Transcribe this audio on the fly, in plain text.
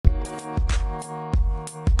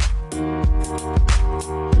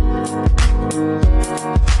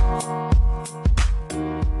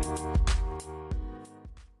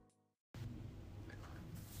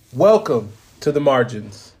Welcome to The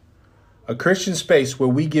Margins, a Christian space where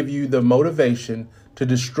we give you the motivation to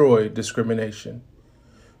destroy discrimination.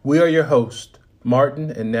 We are your hosts,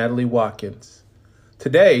 Martin and Natalie Watkins.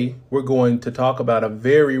 Today, we're going to talk about a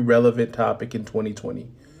very relevant topic in 2020,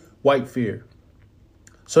 white fear.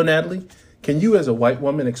 So, Natalie, can you as a white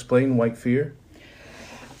woman explain white fear?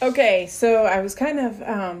 Okay, so I was kind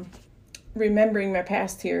of remembering my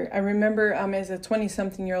past here. I remember as a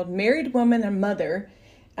 20-something-year-old married woman and mother,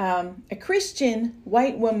 a Christian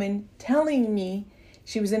white woman telling me,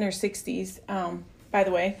 she was in her 60s, by the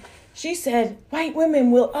way, she said, white women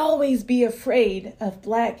will always be afraid of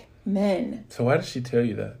black men. So why did she tell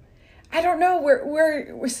you that? I don't know.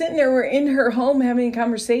 We're sitting there, we're in her home having a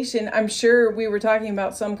conversation. I'm sure we were talking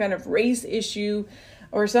about some kind of race issue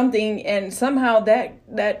or something, and somehow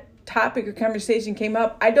that topic or conversation came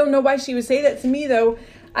up. I don't know why she would say that to me, though.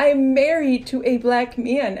 I am married to a black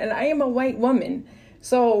man, and I am a white woman.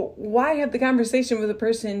 So why have the conversation with a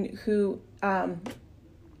person who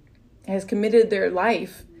has committed their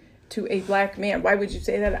life to a black man? Why would you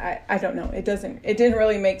say that? I don't know. It didn't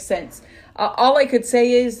really make sense. All I could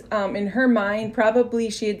say is, in her mind, probably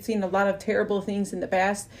she had seen a lot of terrible things in the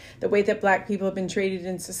past, the way that black people have been treated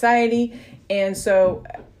in society. And so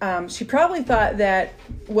she probably thought that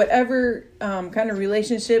whatever kind of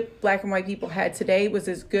relationship black and white people had today was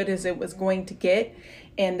as good as it was going to get.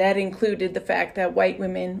 And that included the fact that white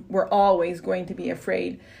women were always going to be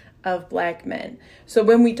afraid of black men. So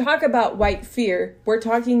when we talk about white fear, we're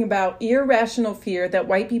talking about irrational fear that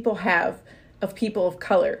white people have of people of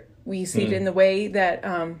color. We see it in the way that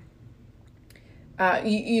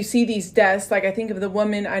you see these deaths. Like I think of the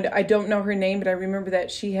woman, I don't know her name, but I remember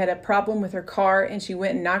that she had a problem with her car and she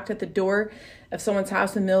went and knocked at the door of someone's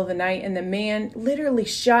house in the middle of the night, and the man literally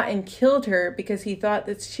shot and killed her because he thought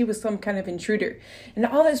that she was some kind of intruder. And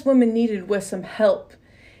all this woman needed was some help.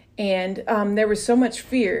 And there was so much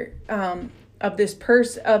fear of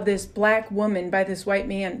this black woman by this white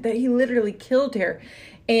man that he literally killed her.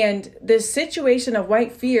 And this situation of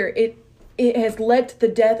white fear, it has led to the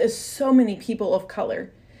death of so many people of color.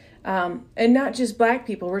 And not just black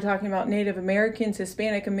people. We're talking about Native Americans,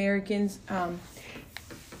 Hispanic Americans.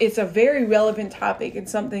 It's a very relevant topic and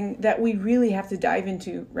something that we really have to dive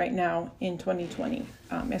into right now in 2020,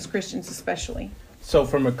 as Christians especially. So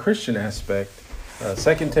from a Christian aspect,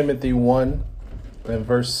 2 Timothy 1 and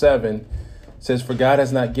verse 7 says, "For God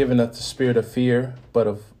has not given us the spirit of fear, but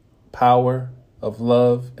of power, of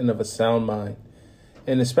love, and of a sound mind."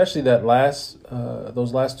 And especially that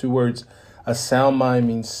those last two words, a sound mind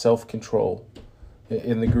means self-control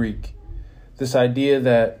in the Greek. This idea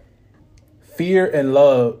that fear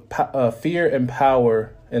and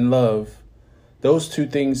power and love, those two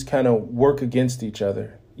things kind of work against each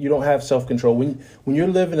other. You don't have self-control. When you're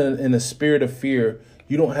living in a spirit of fear,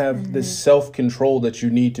 you don't have this self-control that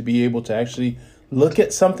you need to be able to actually look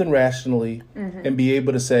at something rationally and be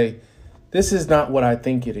able to say, this is not what I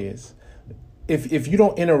think it is. If you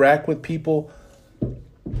don't interact with people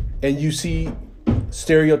and you see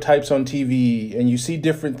stereotypes on TV and you see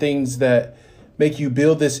different things that make you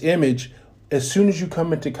build this image, as soon as you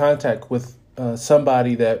come into contact with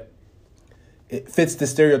somebody that it fits the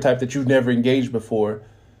stereotype that you've never engaged before,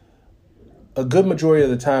 a good majority of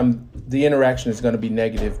the time, the interaction is going to be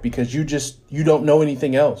negative because you don't know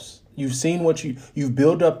anything else. You've seen you've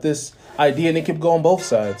built up this idea, and it can go on both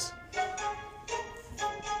sides.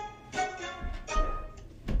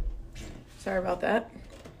 Sorry about that.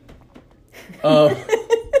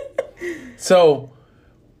 So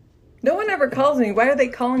no one ever calls me. Why are they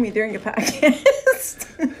calling me during a podcast?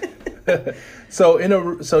 So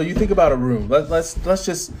you think about a room. Let's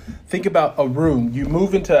just think about a room. You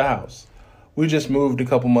move into a house. We just moved a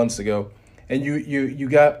couple months ago, and you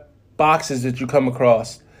got boxes that you come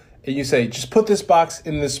across, and you say, just put this box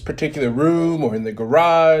in this particular room or in the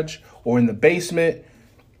garage or in the basement.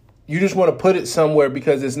 You just want to put it somewhere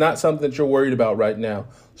because it's not something that you're worried about right now.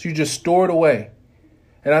 So you just store it away.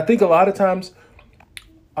 And I think a lot of times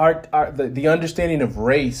the understanding of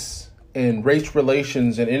race and race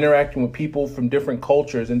relations and interacting with people from different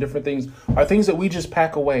cultures and different things are things that we just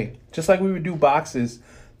pack away, just like we would do boxes,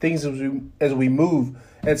 things as we move.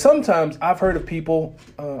 And sometimes I've heard of people,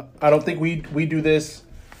 I don't think we do this,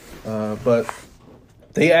 but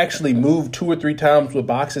they actually move 2 or 3 times with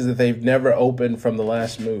boxes that they've never opened from the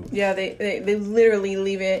last move. Yeah, they literally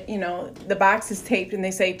leave it, the box is taped and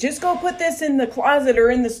they say, just go put this in the closet or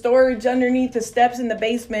in the storage underneath the steps in the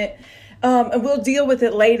basement. And we'll deal with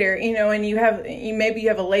it later, and maybe you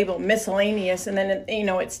have a label miscellaneous and then,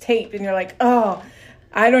 it's taped and you're like, oh,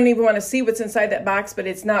 I don't even want to see what's inside that box, but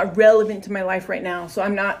it's not relevant to my life right now. So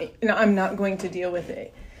I'm not going to deal with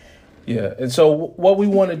it. Yeah. And so what we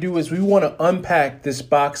want to do is we want to unpack this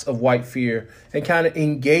box of white fear and kind of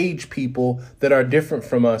engage people that are different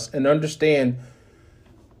from us and understand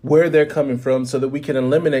where they're coming from so that we can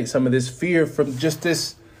eliminate some of this fear from just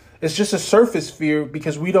this. It's just a surface fear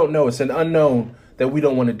because we don't know. It's an unknown that we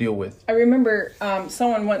don't want to deal with. I remember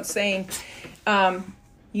someone once saying,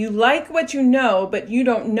 you like what you know, but you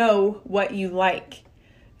don't know what you like.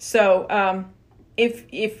 So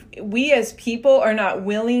if we as people are not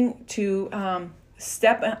willing to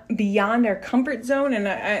step beyond our comfort zone, and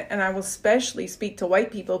I will especially speak to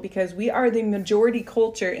white people because we are the majority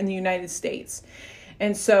culture in the United States.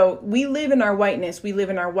 And so we live in our whiteness. We live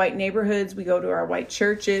in our white neighborhoods. We go to our white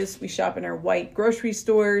churches. We shop in our white grocery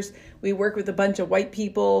stores. We work with a bunch of white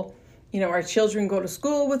people. You know, our children go to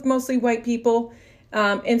school with mostly white people.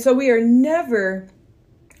 And so we are never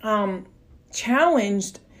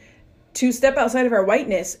challenged to step outside of our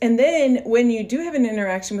whiteness. And then when you do have an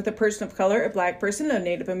interaction with a person of color, a Black person, a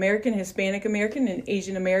Native American, Hispanic American, an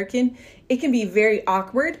Asian American, it can be very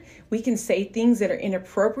awkward. We can say things that are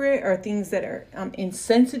inappropriate or things that are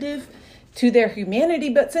insensitive to their humanity.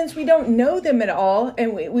 But since we don't know them at all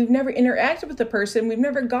and we've never interacted with the person, we've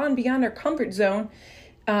never gone beyond our comfort zone,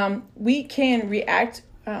 we can react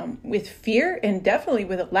with fear and definitely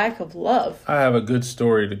with a lack of love. I have a good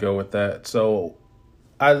story to go with that. So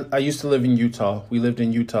I used to live in Utah. We lived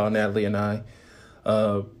in Utah, Natalie and I,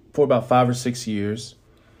 for about 5 or 6 years.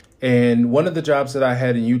 And one of the jobs that I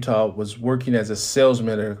had in Utah was working as a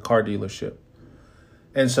salesman at a car dealership.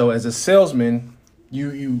 And so as a salesman,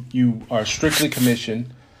 you are strictly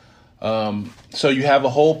commissioned. So you have a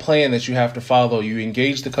whole plan that you have to follow. You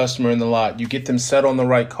engage the customer in the lot. You get them set on the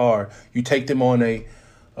right car. You take them on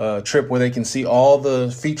a trip where they can see all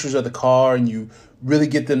the features of the car, and you really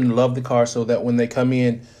get them to love the car so that when they come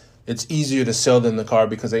in, it's easier to sell them the car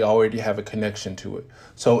because they already have a connection to it.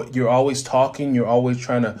 So you're always talking, you're always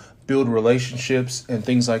trying to build relationships and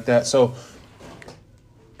things like that. So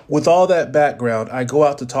with all that background, I go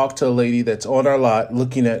out to talk to a lady that's on our lot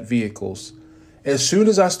looking at vehicles. As soon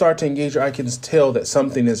as I start to engage her, I can tell that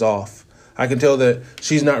something is off. I can tell that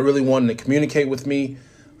she's not really wanting to communicate with me.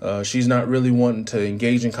 She's not really wanting to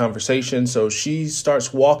engage in conversation. So she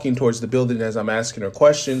starts walking towards the building as I'm asking her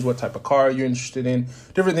questions. What type of car are you interested in?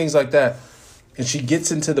 Different things like that. And she gets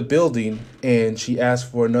into the building and she asks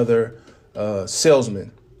for another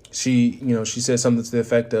salesman. She said something to the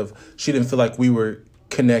effect of she didn't feel like we were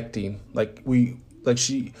connecting.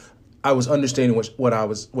 I was understanding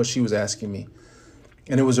what she was asking me.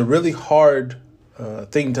 And it was a really hard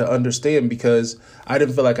thing to understand because I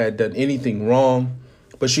didn't feel like I had done anything wrong.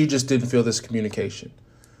 But she just didn't feel this communication,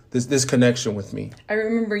 this connection with me. I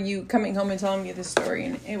remember you coming home and telling me this story,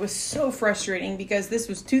 and it was so frustrating because this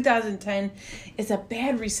was 2010. It's a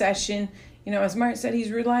bad recession. You know, as Martin said,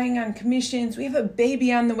 he's relying on commissions. We have a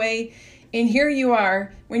baby on the way. And here you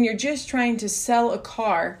are, when you're just trying to sell a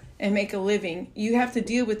car and make a living, you have to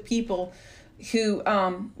deal with people who,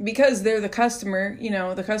 because they're the customer,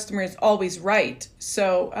 the customer is always right.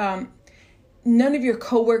 So, none of your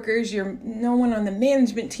coworkers, no one on the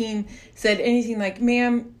management team said anything like,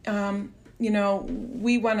 ma'am,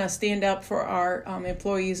 we want to stand up for our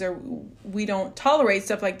employees, or we don't tolerate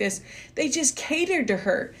stuff like this. They just catered to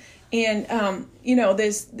her. And,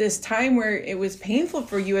 this time where it was painful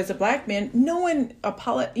for you as a Black man, nobody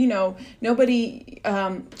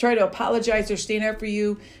tried to apologize or stand up for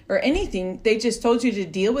you or anything. They just told you to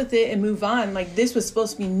deal with it and move on. Like this was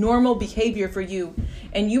supposed to be normal behavior for you.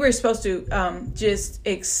 And you were supposed to just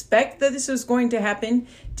expect that this was going to happen,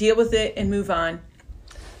 deal with it and move on.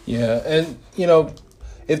 Yeah. And,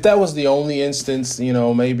 if that was the only instance,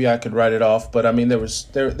 maybe I could write it off. But I mean, there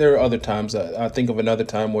are other times. I think of another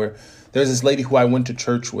time where there's this lady who I went to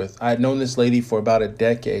church with. I had known this lady for about a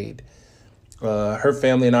decade. Her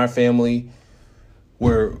family and our family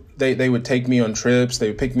they would take me on trips. They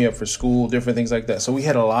would pick me up for school, different things like that. So we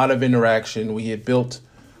had a lot of interaction. We had built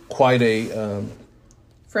quite a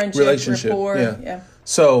friendship, relationship. Rapport. Yeah.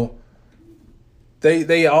 So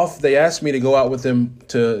They asked me to go out with them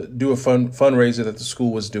to do a fundraiser that the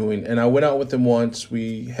school was doing. And I went out with them once.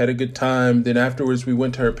 We had a good time. Then afterwards, we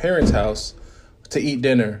went to her parents' house to eat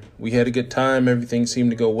dinner. We had a good time. Everything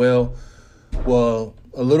seemed to go well. Well,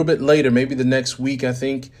 a little bit later, maybe the next week, I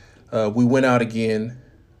think, we went out again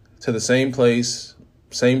to the same place,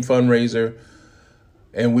 same fundraiser,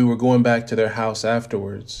 and we were going back to their house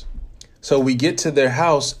afterwards. So we get to their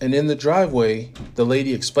house, and in the driveway, the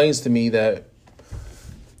lady explains to me that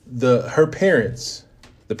her parents,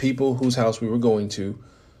 the people whose house we were going to,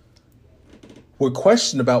 were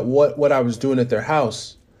questioned about what I was doing at their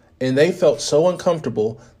house. And they felt so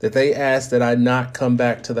uncomfortable that they asked that I not come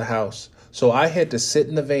back to the house. So I had to sit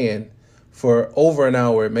in the van for over an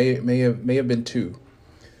hour. It may have been 2,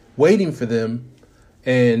 waiting for them.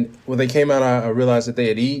 And when they came out, I realized that they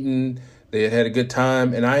had eaten, they had had a good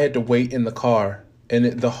time, and I had to wait in the car.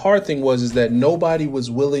 And the hard thing was that nobody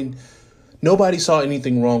saw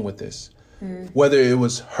anything wrong with this. Whether it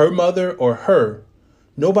was her mother or her,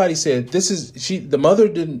 nobody said,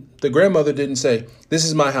 the grandmother didn't say, this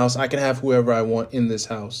is my house, I can have whoever I want in this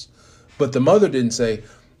house. But the mother didn't say,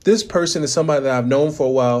 this person is somebody that I've known for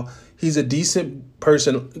a while. He's a decent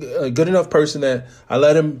person, a good enough person that I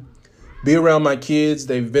let him be around my kids.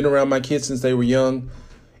 They've been around my kids since they were young.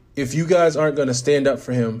 If you guys aren't going to stand up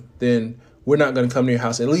for him, then we're not going to come to your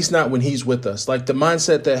house, at least not when he's with us. Like the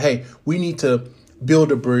mindset that, hey, we need to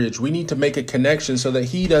build a bridge. We need to make a connection so that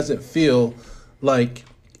he doesn't feel like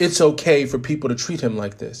it's okay for people to treat him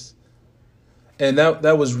like this. And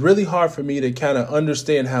that was really hard for me to kind of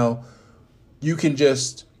understand how you can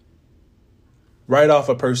just write off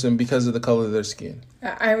a person because of the color of their skin.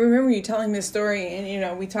 I remember you telling this story,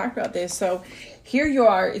 and, we talked about this. So here you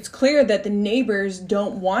are. It's clear that the neighbors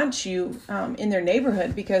don't want you in their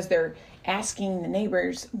neighborhood because they're asking the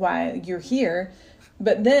neighbors why you're here.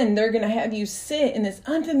 But then they're going to have you sit in this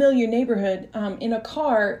unfamiliar neighborhood in a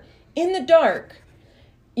car in the dark.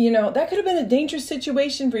 That could have been a dangerous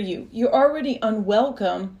situation for you. You're already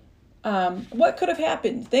unwelcome. What could have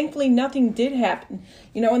happened? Thankfully, nothing did happen.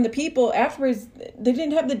 And the people afterwards, they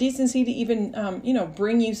didn't have the decency to even,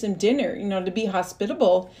 bring you some dinner, to be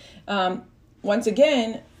hospitable. Once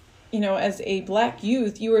again, as a Black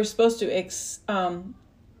youth, you were supposed to,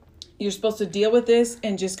 you're supposed to deal with this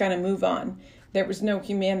and just kind of move on. There was no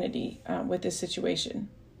humanity with this situation.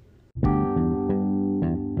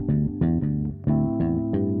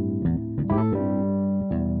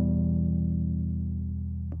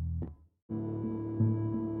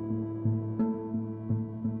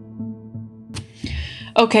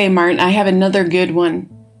 Okay, Martin, I have another good one.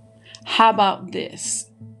 How about this?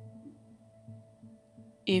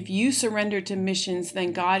 If you surrender to missions,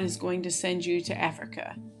 then God is going to send you to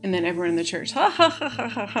Africa. And then everyone in the church, ha, ha, ha, ha,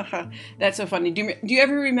 ha, ha, ha. That's so funny. Do you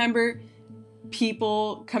ever remember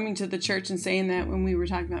people coming to the church and saying that when we were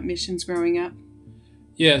talking about missions growing up?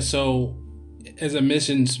 Yeah, so as a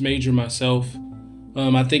missions major myself,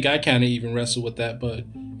 I think I kind of even wrestled with that, but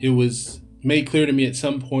it was made clear to me at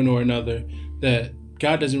some point or another that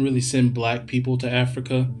God doesn't really send Black people to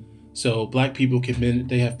Africa. So Black people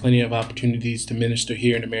they have plenty of opportunities to minister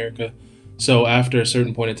here in America. So after a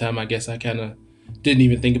certain point in time, I guess I kind of didn't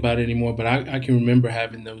even think about it anymore. But I can remember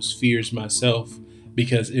having those fears myself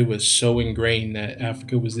because it was so ingrained that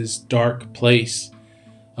Africa was this dark place.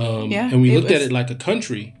 And we looked at it like a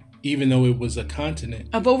country, even though it was a continent.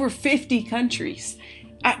 Of over 50 countries.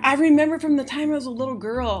 I remember from the time I was a little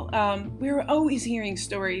girl, we were always hearing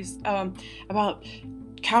stories about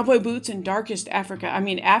cowboy boots in darkest Africa. I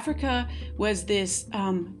mean, Africa was this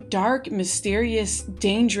dark, mysterious,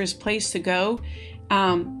 dangerous place to go.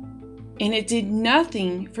 And it did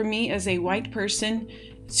nothing for me as a white person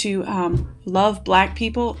to love Black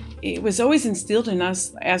people. It was always instilled in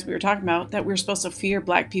us, as we were talking about, that we're supposed to fear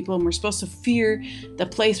Black people, and we're supposed to fear the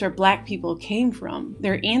place where Black people came from,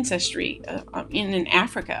 their ancestry in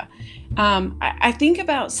Africa. I think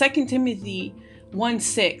about 2 Timothy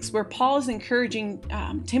 1:6, where Paul is encouraging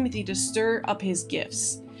Timothy to stir up his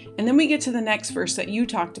gifts. And then we get to the next verse that you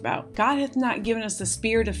talked about. God hath not given us the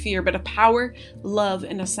spirit of fear, but a power, love,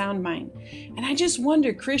 and a sound mind. And I just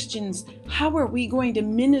wonder, Christians, how are we going to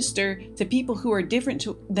minister to people who are different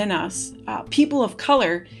than us, people of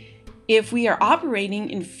color, if we are operating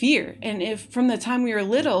in fear? And if from the time we were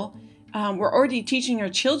little, we're already teaching our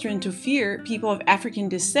children to fear people of African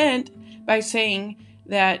descent by saying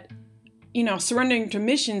that, surrendering to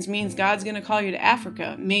missions means God's going to call you to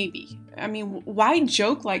Africa, maybe. I mean, why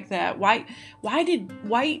joke like that? Why did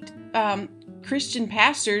white Christian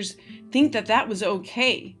pastors think that was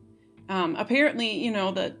okay? Apparently,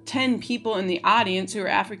 the 10 people in the audience who are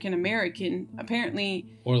African American, apparently,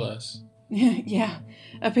 or less. Yeah,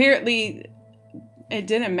 apparently it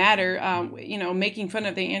didn't matter. Making fun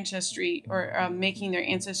of their ancestry or making their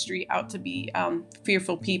ancestry out to be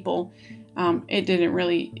fearful people.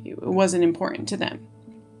 It wasn't important to them.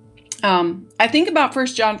 I think about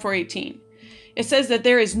 1 John 4:18. It says that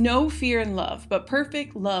there is no fear in love, but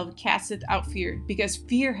perfect love casteth out fear, because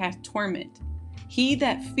fear hath torment. He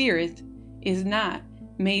that feareth is not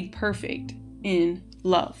made perfect in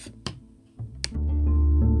love.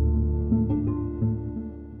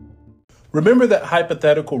 Remember that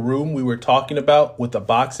hypothetical room we were talking about with the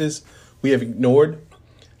boxes we have ignored?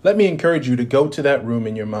 Let me encourage you to go to that room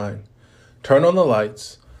in your mind. Turn on the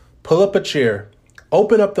lights, pull up a chair,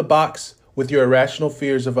 open up the box with your irrational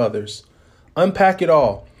fears of others, unpack it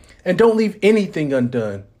all, and don't leave anything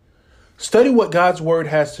undone. Study what God's word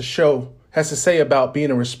has to say about being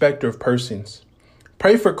a respecter of persons.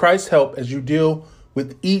 Pray for Christ's help as you deal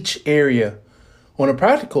with each area. On a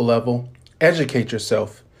practical level, educate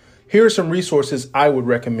yourself. Here are some resources I would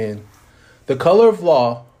recommend. The Color of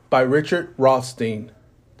Law by Richard Rothstein.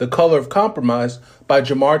 The Color of Compromise by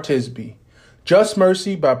Jamar Tisby. Just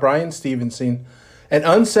Mercy by Brian Stevenson. And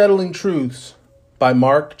Unsettling Truths by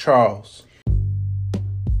Mark Charles.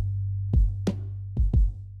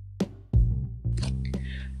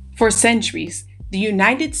 For centuries, the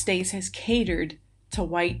United States has catered to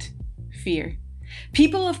white fear.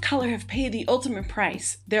 People of color have paid the ultimate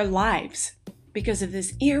price, their lives, because of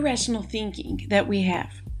this irrational thinking that we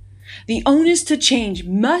have. The onus to change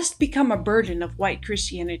must become a burden of white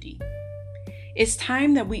Christianity. It's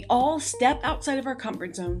time that we all step outside of our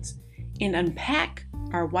comfort zones and unpack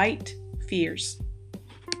our white fears.